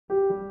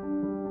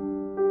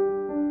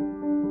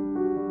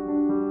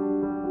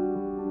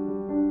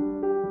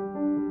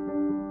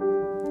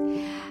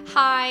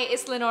Hi,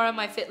 it's Lenora,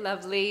 my Fit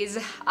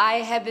Lovelies. I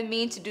have been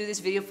meaning to do this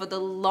video for the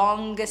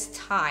longest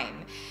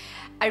time.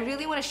 I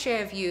really want to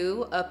share with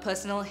you a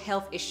personal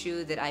health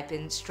issue that I've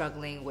been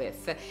struggling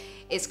with.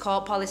 It's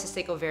called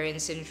polycystic ovarian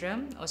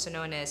syndrome, also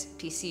known as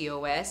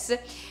PCOS.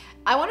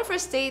 I want to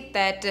first state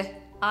that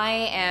I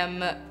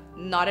am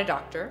not a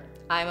doctor.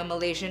 I'm a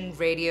Malaysian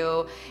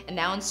radio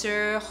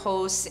announcer,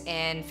 host,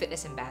 and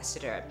fitness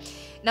ambassador.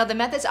 Now, the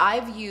methods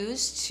I've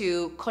used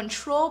to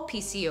control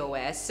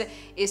PCOS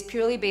is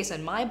purely based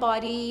on my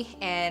body,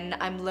 and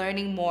I'm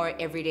learning more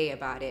every day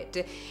about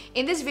it.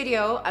 In this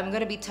video, I'm going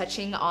to be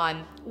touching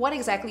on what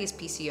exactly is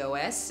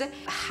PCOS,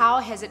 how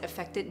has it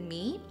affected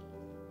me,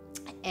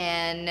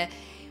 and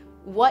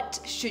what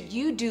should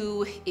you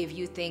do if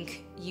you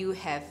think you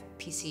have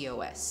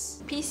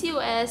PCOS?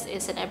 PCOS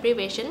is an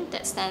abbreviation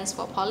that stands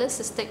for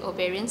polycystic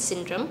ovarian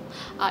syndrome.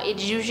 It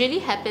usually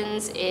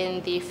happens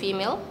in the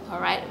female,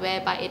 alright,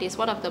 whereby it is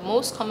one of the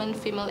most common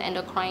female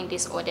endocrine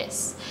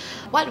disorders.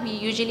 What we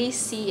usually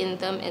see in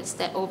them is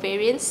that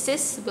ovarian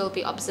cysts will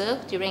be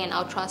observed during an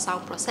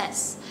ultrasound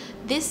process.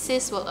 This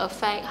cyst will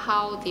affect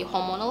how the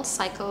hormonal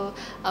cycle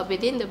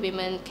within the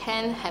women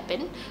can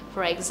happen.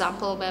 For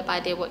example, whereby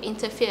they will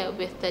interfere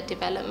with the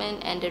development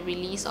and the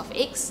release of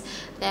eggs.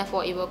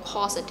 Therefore, it will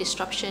cause a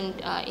disruption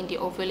in the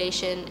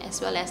ovulation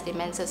as well as the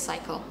menstrual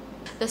cycle.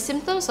 The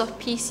symptoms of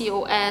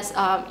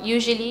PCOS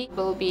usually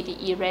will be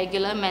the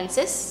irregular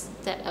menses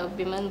that a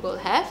woman will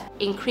have,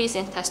 increase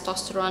in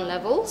testosterone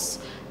levels,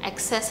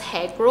 excess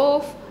hair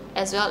growth,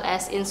 as well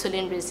as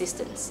insulin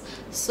resistance.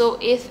 So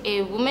if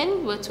a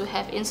woman were to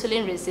have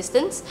insulin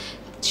resistance,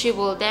 she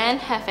will then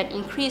have an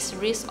increased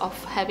risk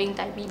of having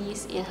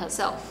diabetes in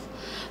herself.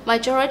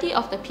 Majority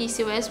of the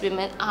PCOS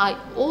women are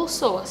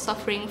also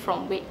suffering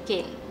from weight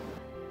gain.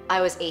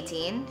 I was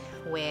 18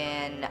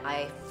 when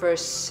I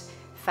first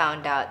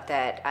found out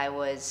that I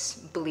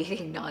was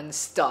bleeding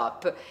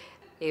non-stop.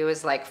 It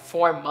was like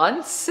 4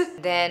 months.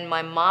 Then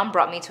my mom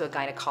brought me to a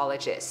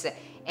gynecologist,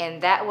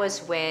 and that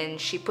was when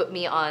she put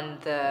me on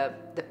the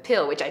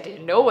pill, which I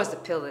didn't know was the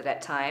pill at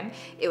that time.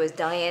 It was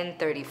Diane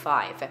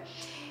 35.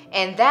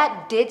 And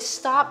that did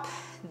stop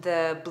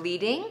the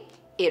bleeding.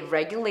 It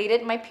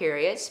regulated my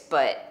periods,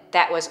 but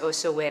that was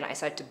also when I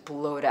started to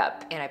bloat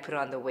up and I put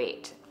on the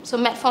weight. So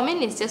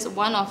metformin is just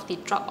one of the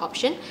drug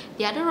option.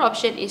 The other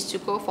option is to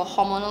go for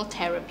hormonal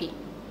therapy,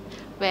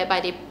 whereby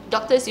the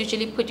doctors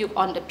usually put you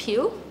on the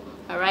pill,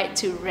 alright,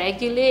 to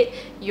regulate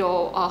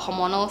your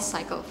hormonal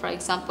cycle. For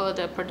example,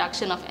 the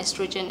production of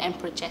estrogen and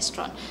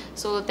progesterone.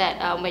 So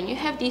that when you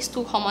have these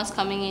two hormones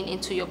coming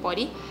into your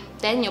body,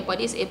 then your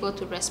body is able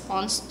to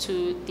respond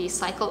to the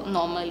cycle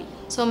normally.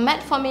 So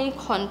metformin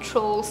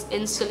controls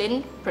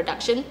insulin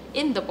production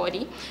in the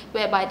body,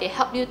 whereby they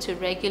help you to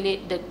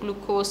regulate the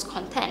glucose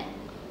content.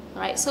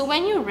 Right, so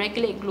when you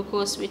regulate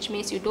glucose, which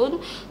means you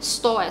don't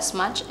store as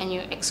much and you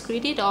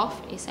excrete it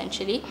off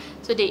essentially,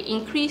 so they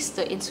increase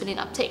the insulin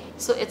uptake.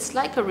 So it's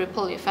like a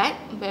ripple effect,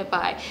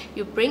 whereby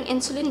you bring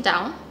insulin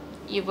down,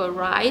 you will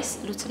rise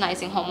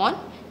luteinizing hormone,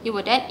 you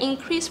will then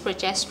increase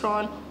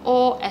progesterone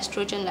or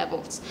estrogen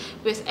levels.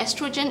 With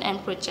estrogen and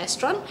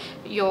progesterone,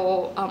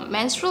 your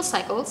menstrual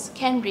cycles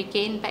can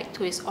regain back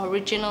to its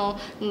original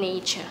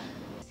nature.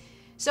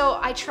 So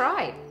I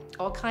tried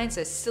all kinds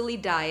of silly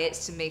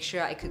diets to make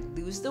sure I could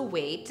lose the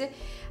weight.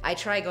 I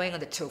tried going on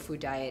the tofu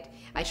diet.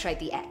 I tried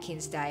the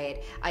Atkins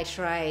diet. I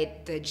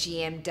tried the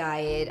GM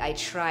diet. I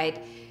tried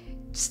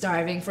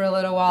starving for a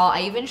little while.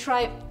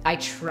 I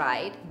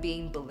tried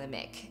being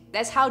bulimic.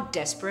 That's how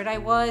desperate I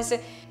was.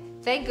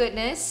 Thank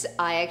goodness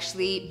I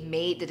actually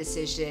made the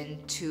decision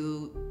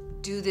to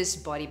do this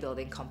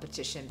bodybuilding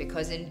competition,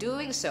 because in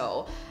doing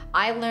so,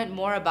 I learned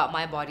more about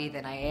my body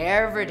than I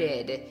ever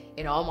did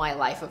in all my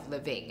life of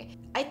living.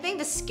 I think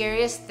the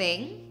scariest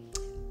thing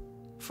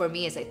for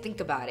me as I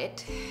think about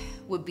it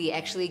would be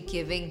actually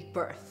giving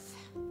birth.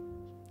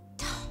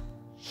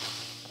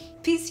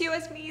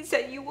 PCOS means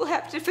that you will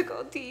have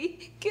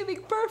difficulty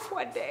giving birth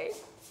one day.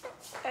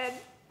 And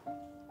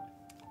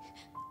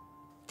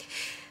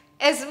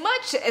as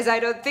much as I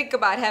don't think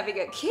about having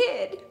a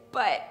kid,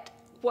 but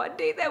one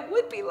day that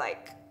would be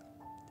like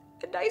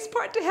a nice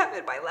part to have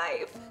in my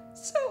life.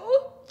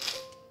 So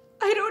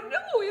I don't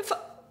know if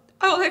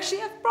I'll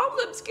actually have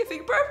problems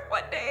giving birth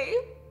one day.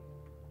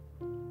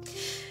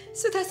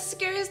 So that's the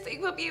scariest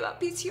thing for me about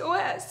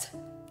PCOS.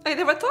 I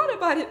never thought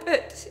about it,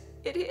 but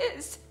it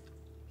is.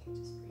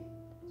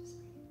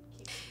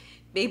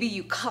 Maybe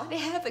you can't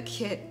have a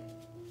kid.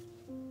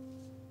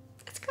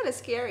 That's kind of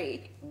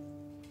scary.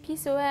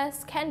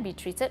 PCOS can be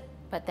treated,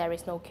 but there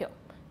is no cure.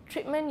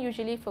 Treatment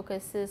usually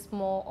focuses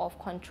more of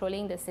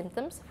controlling the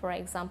symptoms, for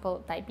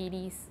example,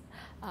 diabetes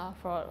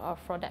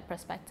for that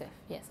perspective,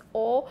 yes.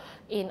 Or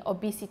in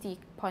obesity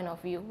point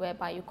of view,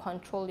 whereby you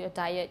control your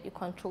diet, you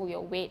control your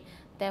weight,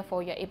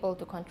 therefore you're able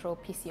to control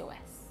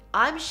PCOS.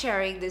 I'm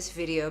sharing this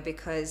video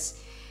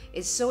because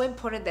it's so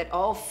important that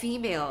all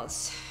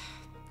females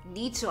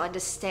need to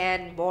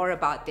understand more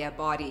about their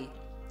body.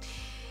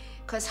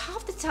 Because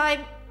half the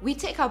time, we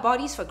take our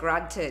bodies for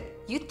granted.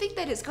 You think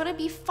that it's gonna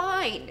be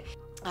fine.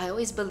 I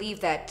always believe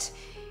that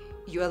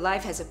your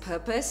life has a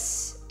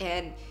purpose,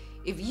 and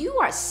if you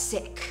are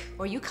sick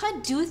or you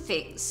can't do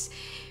things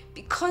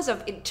because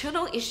of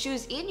internal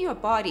issues in your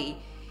body,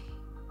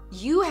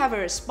 you have a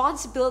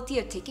responsibility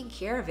of taking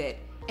care of it.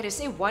 And to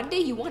say one day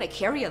you want to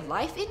carry a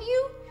life in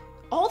you,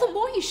 all the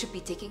more you should be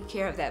taking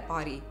care of that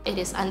body. It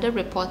is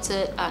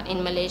underreported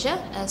in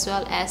Malaysia as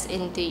well as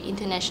in the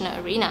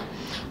international arena,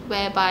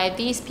 whereby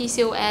these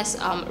PCOS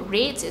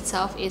rates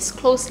itself is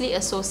closely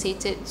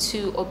associated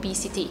to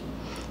obesity.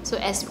 So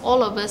as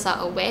all of us are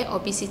aware,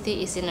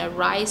 obesity is in a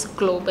rise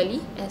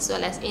globally as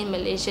well as in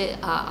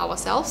Malaysia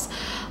ourselves.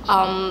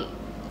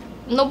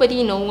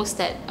 Nobody knows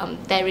that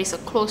there is a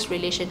close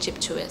relationship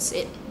towards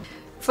it.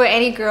 For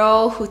any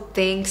girl who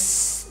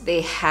thinks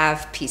they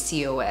have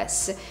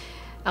PCOS,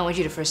 I want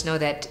you to first know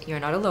that you're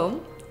not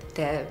alone.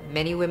 There are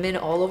many women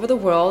all over the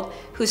world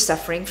who's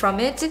suffering from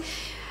it.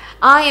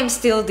 I am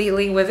still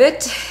dealing with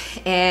it,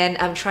 and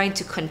I'm trying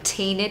to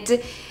contain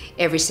it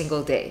every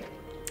single day.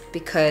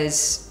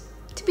 Because,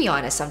 to be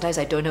honest, sometimes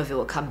I don't know if it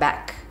will come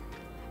back.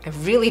 I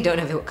really don't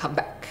know if it will come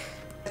back.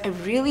 I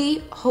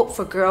really hope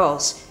for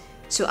girls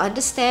to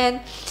understand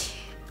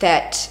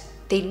that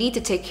they need to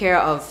take care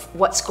of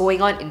what's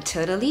going on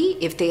internally.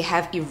 If they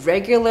have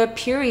irregular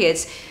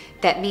periods,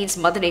 that means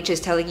Mother Nature is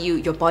telling you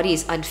your body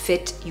is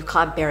unfit, you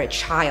can't bear a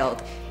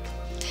child.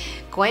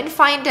 Go and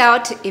find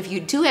out if you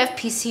do have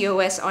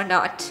PCOS or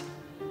not.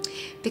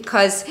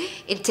 Because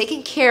in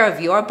taking care of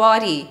your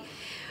body,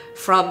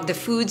 from the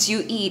foods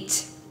you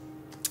eat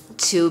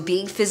to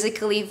being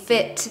physically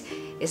fit,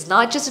 it's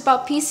not just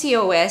about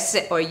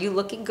PCOS or you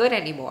looking good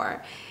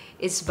anymore.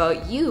 It's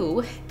about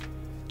you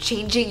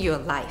changing your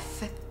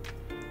life.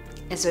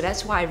 And so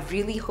that's why I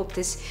really hope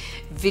this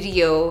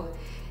video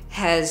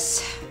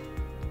has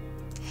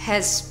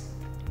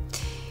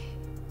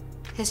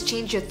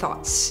changed your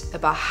thoughts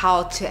about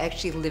how to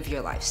actually live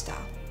your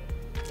lifestyle.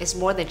 It's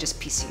more than just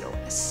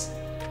PCOS.